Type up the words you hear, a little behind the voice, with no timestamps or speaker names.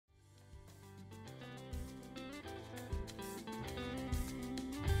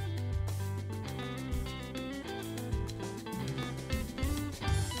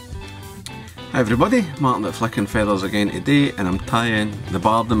everybody, Martin at Flicking Feathers again today, and I'm tying the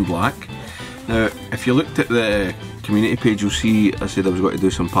Blanton black. Now if you looked at the community page, you'll see I said I was going to do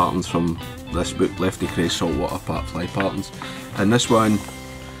some patterns from this book, Lefty Craze Saltwater Part Fly Patterns, and this one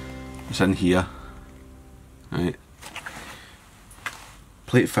is in here, right,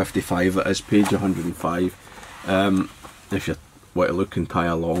 plate 55 it is, page 105, if you want to look and tie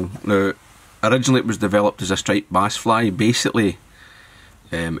along. Now originally it was developed as a striped bass fly. Basically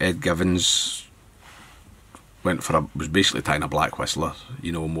Ed Givens was basically tying a black whistler,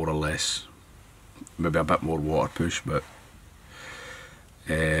 you know, more or less, maybe a bit more water push, but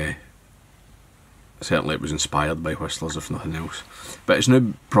certainly it was inspired by whistlers if nothing else. But it's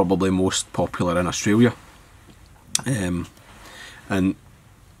now probably most popular in Australia, and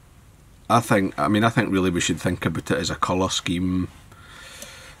I think really we should think about it as a colour scheme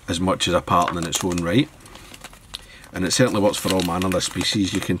as much as a pattern in its own right. And it certainly works for all manner of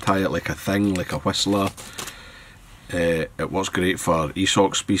species. You can tie it like a thing, like a whistler. It works great for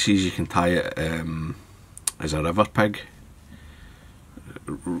Esox species. You can tie it as a river pig.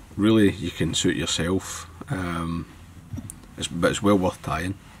 Really, you can suit yourself. But it's well worth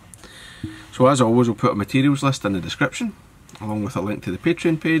tying. So as always, we'll put a materials list in the description, along with a link to the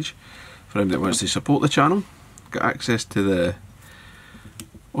Patreon page for anybody that wants to support the channel. Get access to the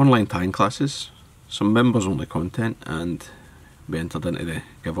online tying classes, some members only content, and be entered into the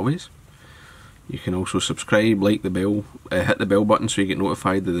giveaways. You can also subscribe, like the bell, hit the bell button so you get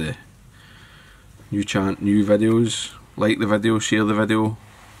notified of the new videos. Like the video, share the video,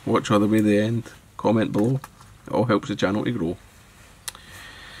 watch all the way to the end, comment below. It all helps the channel to grow.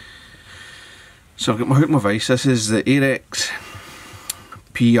 So I've got my hook, my vice. This is the Ahrex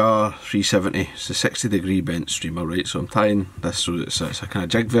PR370. It's a 60-degree bent streamer, right? So I'm tying this so it's a kind of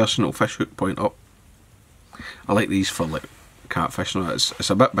jig version. It'll fish hook point up. I like these for like catfish. Now it's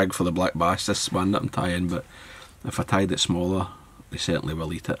a bit big for the black bass, this one that I'm tying, but if I tied it smaller, they certainly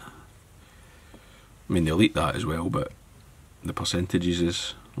will eat it. I mean, they'll eat that as well, but the percentages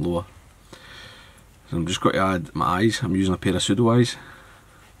is lower. So I'm just going to add my eyes. I'm using a pair of pseudo eyes.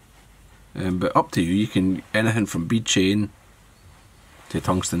 But up to you. You can anything from bead chain to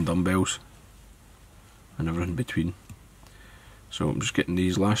tungsten dumbbells and everything between. So I'm just getting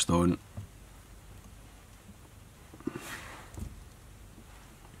these lashed on.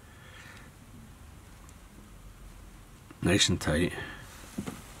 Nice and tight.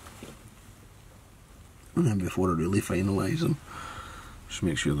 And then before I really finalise them, just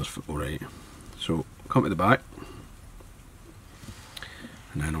make sure they're alright. So come to the back,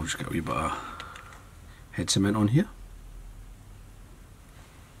 and then I'll just get a wee bit of head cement on here.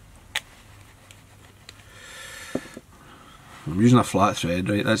 I'm using a flat thread,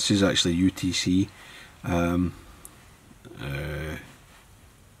 right? This is actually UTC.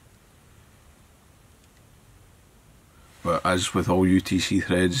 But as with all UTC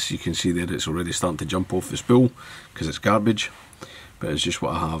threads, you can see there it's already starting to jump off the spool because it's garbage. But it's just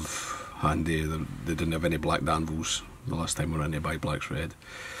what I have handy. They didn't have any black Dumbbells the last time we were in to buy black thread.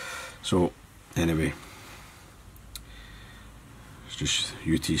 So anyway, it's just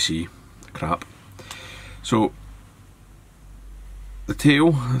UTC crap. So the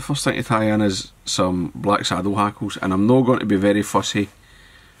tail, the first thing to tie in is some black saddle hackles, and I'm not going to be very fussy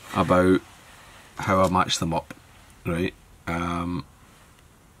about how I match them up. Right, I'm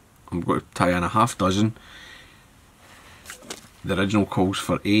going to tie in a half dozen. The original calls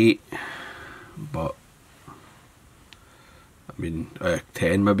for 8, but I mean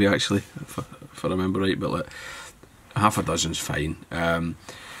 10 maybe actually, if I remember right. But like half a dozen's fine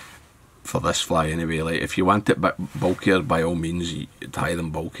for this fly anyway. Like if you want it bulkier, by all means you tie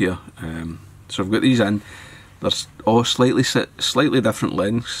them bulkier. So I've got these in. There's all slightly different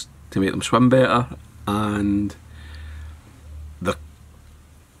lengths to make them swim better, and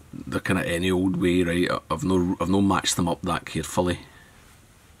they're kind of any old way, right? I've no matched them up that carefully.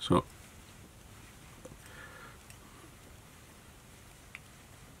 So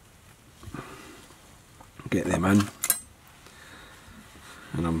get them in,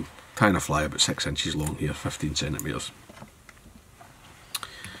 and I'm tying a fly about 6 inches long here, 15 centimetres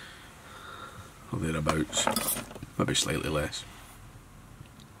or thereabouts, maybe slightly less.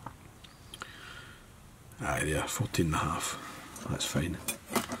 Aye, there, 14.5. That's fine.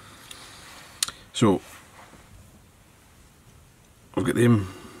 So I've got them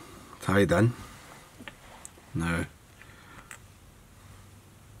tied in now.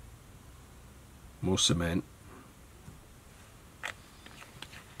 More cement.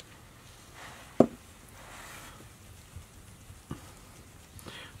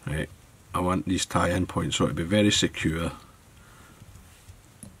 Right, I want these tie-in points so to be very secure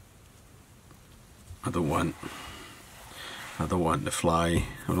want the fly,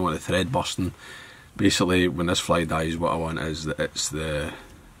 I don't want the thread busting. Basically, when this fly dies, what I want is that it's the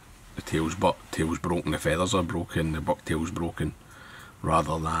tail's broken, the feathers are broken, the bucktail's broken,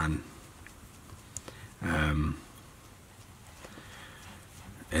 rather than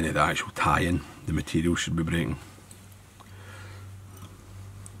any of the actual tie-in. The material should be breaking.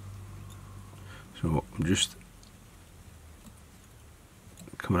 So I'm just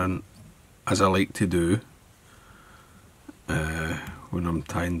coming in, as I like to do when I'm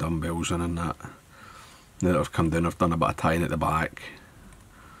tying dumbbells in and that. Now that I've come down, I've done a bit of tying at the back.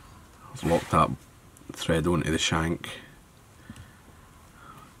 I've locked that thread onto the shank.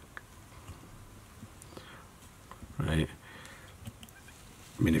 Right.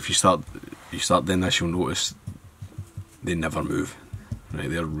 I mean, if you start doing this, you'll notice they never move. Right,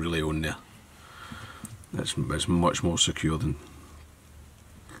 they're really on there. It's much more secure than,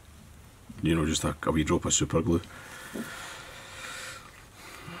 you know, just a wee drop of super glue.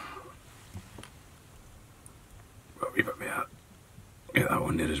 A wee bit of that. Get that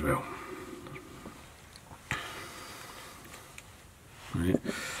on there as well. Right.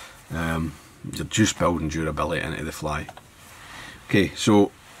 You're just building durability into the fly. Okay,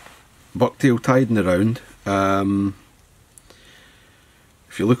 so bucktail tied in the round.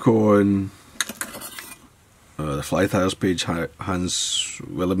 If you look on the Fly Tires page, Hans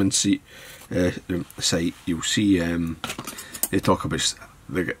Williman's site, you'll see they talk about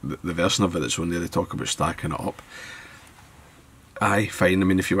the version of it that's on there. They talk about stacking it up. I find, I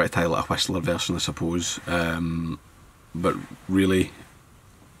mean, if you want to tie like a Whistler version, I suppose, but really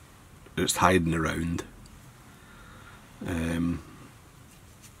it's tied in the round.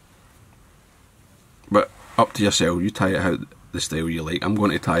 But up to yourself, you tie it how the style you like. I'm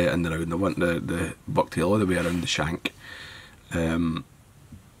going to tie it in the round. I want the bucktail all the way around the shank. I'm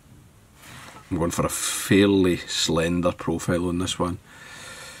going for a fairly slender profile on this one.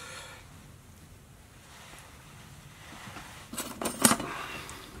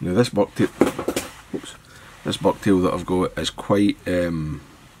 Now this bucktail that I've got is quite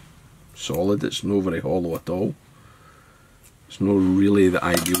solid. It's not very hollow at all. It's not really the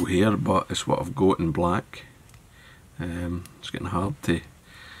ideal hair, but it's what I've got in black. It's getting hard to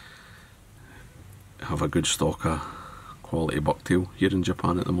have a good stock of quality bucktail here in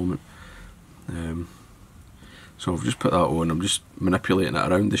Japan at the moment. So I've just put that on. I'm just manipulating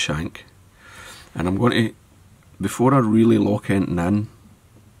it around the shank, and I'm going to, before I really lock anything in,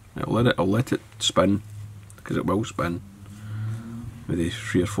 I'll let it spin, because it will spin. Maybe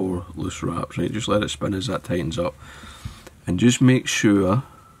 3 or 4 loose wraps, right? Just let it spin as that tightens up, and just make sure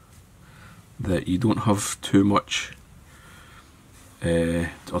that you don't have too much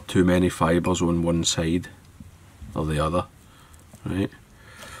or too many fibres on one side or the other, right?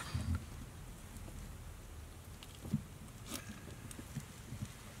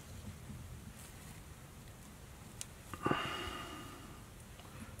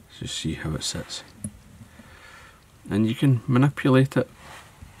 Let's just see how it sits, and you can manipulate it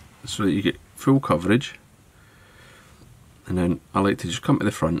so that you get full coverage. And then I like to just come to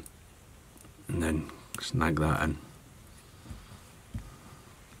the front and then snag that in.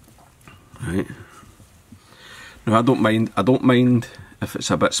 Right. Now I don't mind if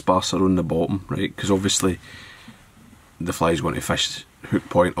it's a bit sparser on the bottom, right? Because obviously the fly's going to fish hook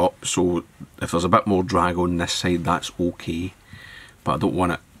point up, so if there's a bit more drag on this side, that's okay. But I don't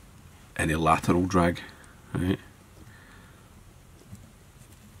want it any lateral drag, right?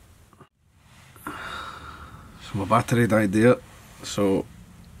 So my battery died there, so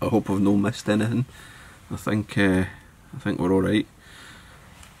I hope I've not missed anything. I think we're alright.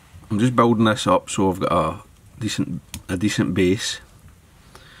 I'm just building this up so I've got a decent base,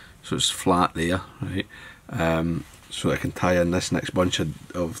 so it's flat there, right? So I can tie in this next bunch of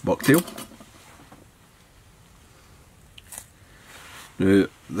bucktail. Now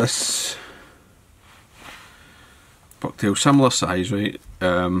this bucktail, similar size, right?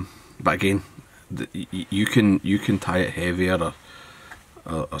 But again, you can tie it heavier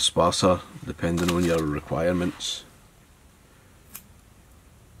or sparser depending on your requirements.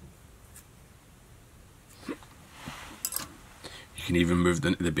 You can even move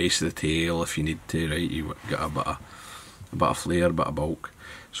down to the base of the tail if you need to, right? You get a bit of flare, a bit of bulk.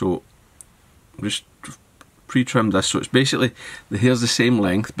 So just pre-trimmed this, so it's basically, the hair's the same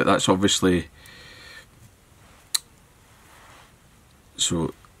length, but that's obviously,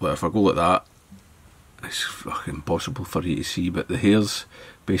 so like if I go like that, it's fucking impossible for you to see, but the hair's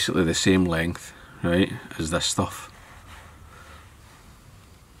basically the same length, right, as this stuff,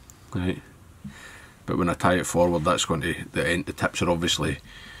 right? But when I tie it forward, that's going to, the tips are obviously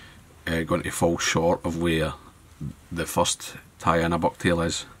going to fall short of where the first tie in a bucktail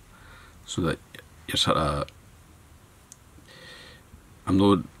is, so that you're sort of, I'm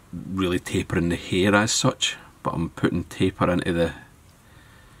not really tapering the hair as such, but I'm putting taper into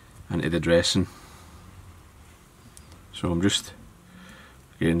the dressing. So I'm just,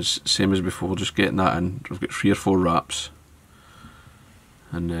 again, same as before, just getting that in. I've got 3 or 4 wraps,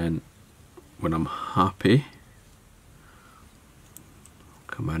 and then when I'm happy,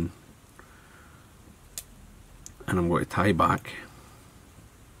 come in and I'm going to tie back,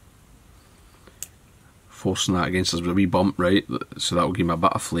 forcing that against this wee bump, right, so that will give me a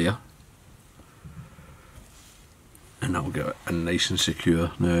bit of flare, and that will get it in nice and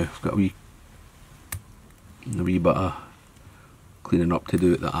secure. Now I've got a wee bit of cleaning up to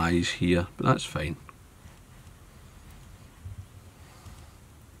do at the eyes here, but that's fine.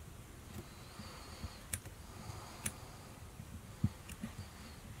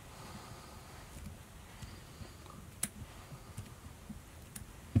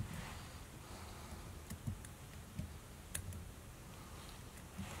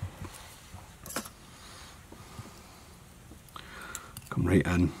 Come right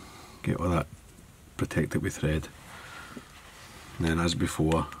in, get all that protected with thread, and then as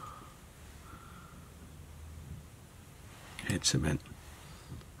before, head cement.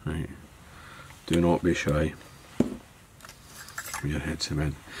 Right, do not be shy with your head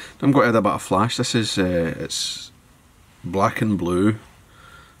cement. I'm going to add a bit of flash. This is it's black and blue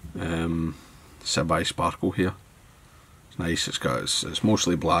Sybai sparkle here. It's nice. It's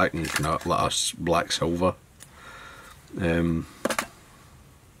mostly black and kind of like a black silver.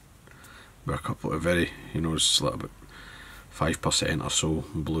 With a couple of very, you know, it's like about 5% or so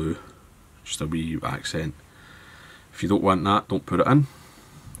blue, just a wee accent. If you don't want that, don't put it in.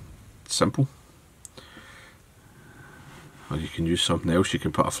 It's simple. Or you can use something else. You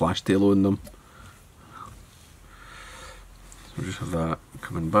can put a flash tail on them. So just have that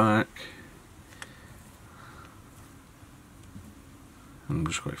coming back, and I'm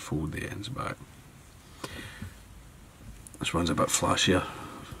just going to fold the ends back. This one's a bit flashier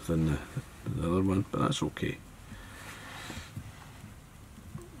than the other one, but that's okay.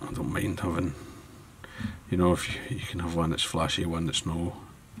 I don't mind having, you know, if you can have one that's flashy, one that's no.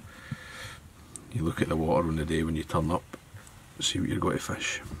 You look at the water on the day when you turn up, see what you're going to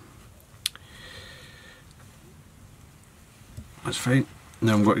fish. That's fine.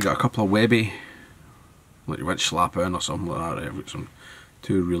 Now I'm going to get a couple of webby, like you went Schlappen or something like that. Right? I've got some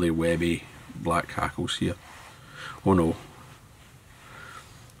 2 really webby black hackles here. Oh no.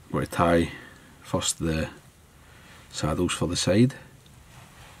 I'm going to tie first the saddles for the side.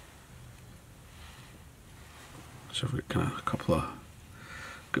 So I've got kind of a couple of,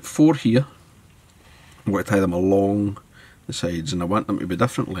 got 4 here. I'm going to tie them along the sides, and I want them to be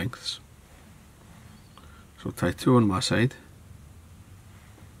different lengths. So I'll tie 2 on my side.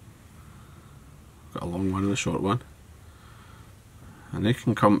 Got a long one and a short one, and they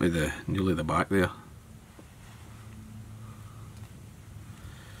can come to nearly the back there.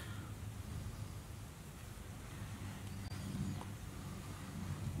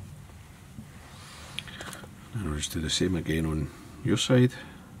 And I'll just do the same again on your side.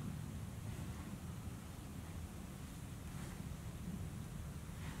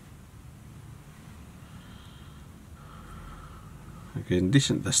 Again,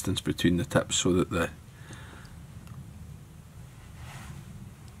 decent distance between the tips so that the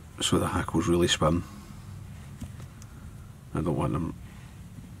hackles really swim. I don't want them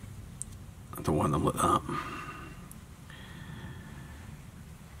like that.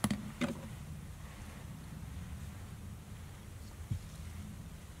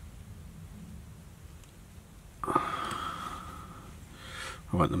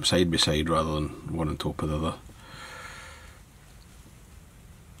 I want them side by side rather than one on top of the other.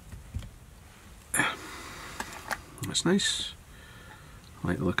 That's nice. I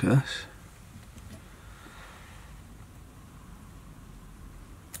like the look of this.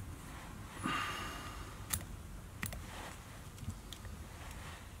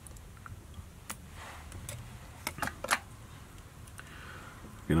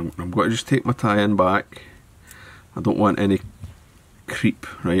 Again, I'm going to just take my tie-in back. I don't want any creep,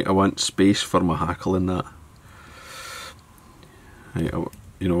 right? I want space for my hackle in that. Right,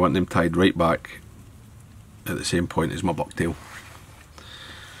 you know, I want them tied right back at the same point as my bucktail.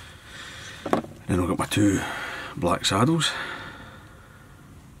 Then I've got my 2 black saddles.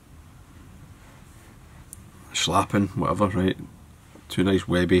 Schlappen, whatever, right? 2 nice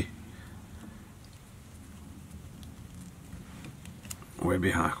webby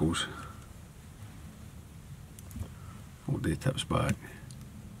hackles. Hold the tips back.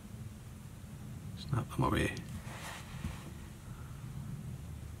 snap them away.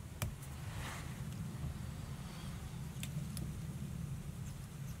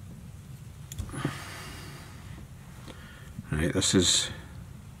 Right, this is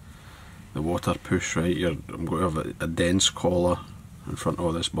the water push, right? I'm going to have a dense collar in front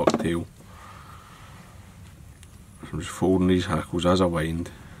of this bucktail. So I'm just folding these hackles as I wind.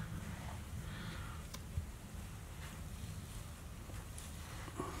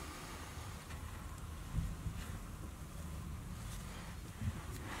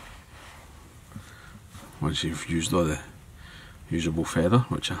 Once you've used all the usable feather,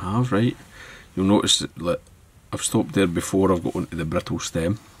 which I have, right, you'll notice that I've stopped there before I've got onto the brittle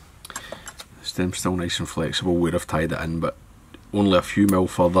stem. The stem's still nice and flexible where I've tied it in, but only a few mil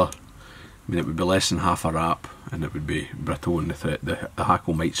further. I mean, it would be less than half a wrap and it would be brittle and the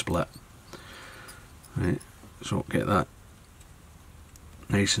hackle might split. Right, so get that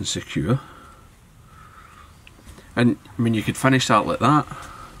nice and secure. And I mean, you could finish that like that,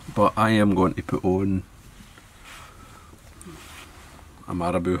 but I am going to put on a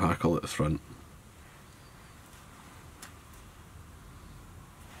marabou hackle at the front.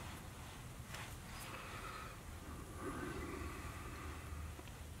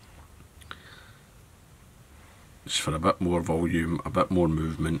 Just for a bit more volume, a bit more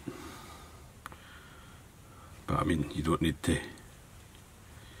movement, but I mean, you don't need to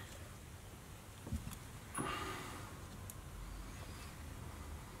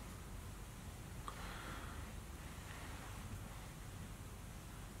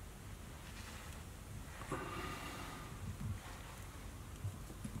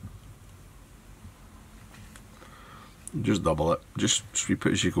just double it, just sweep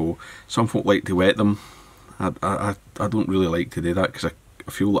it as you go. Some folk like to wet them. I don't really like to do that because I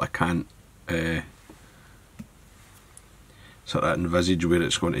feel that I can't sort of envisage where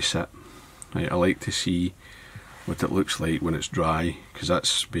it's going to sit. Right, I like to see what it looks like when it's dry, because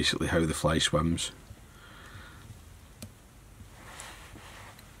that's basically how the fly swims.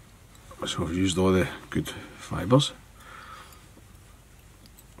 So I've used all the good fibres.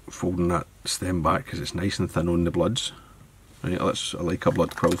 Folding that stem back because it's nice and thin on the bloods. Right, I like a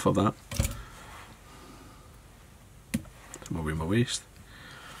blood quill for that. Away my waist.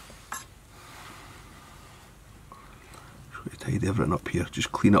 Just tidy everything up here,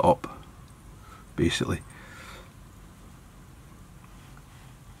 just clean it up basically.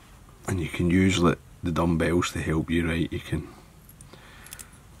 And you can use the dumbbells to help you, right? You can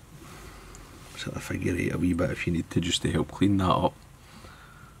sort of figure eight a wee bit if you need to, just to help clean that up.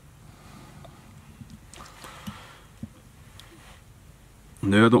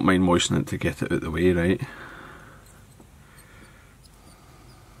 Now I don't mind moistening it to get it out of the way, right?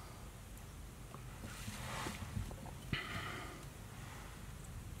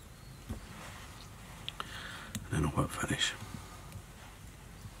 And then I'll hit finish.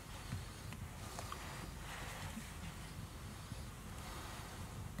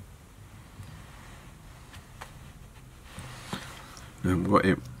 Now I'm going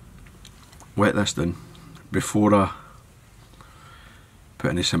to wet this down before I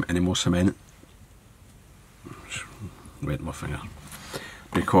put any more cement. Just wet my finger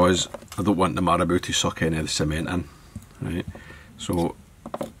because I don't want the marabou to suck any of the cement in, right? So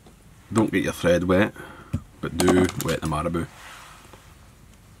don't get your thread wet, but do wet the marabou.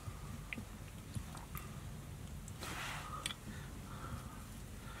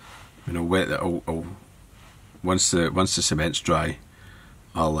 And I'll wet that. Once the cement's dry,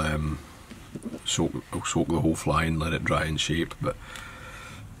 I'll soak the whole fly and let it dry in shape. But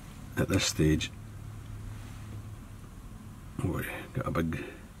at this stage, we got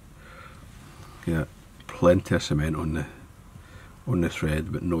plenty of cement on the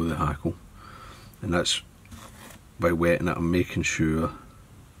thread, but no the hackle, and that's by wetting it. I'm making sure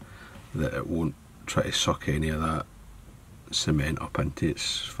that it won't try to suck any of that cement up into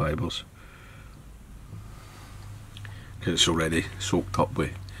its fibres, because it's already soaked up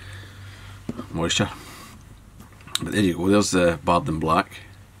with moisture. But there you go, there's the Blanton black.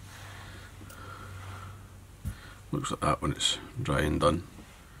 Looks like that when it's dry and done.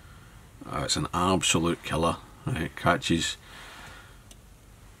 It's an absolute killer, right? It catches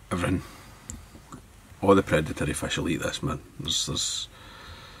everything. All the predatory fish will eat this, man. There's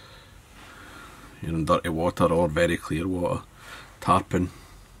you're in dirty water or very clear water. Tarpon,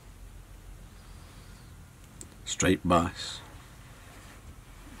 striped bass,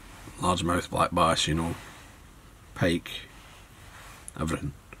 largemouth black bass, you know, pike,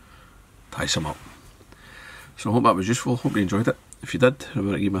 everything. Tice them up. So I hope that was useful, hope you enjoyed it. If you did,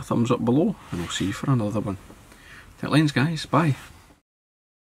 remember to give me a thumbs up below, and I'll see you for another one. Take lines, guys, bye.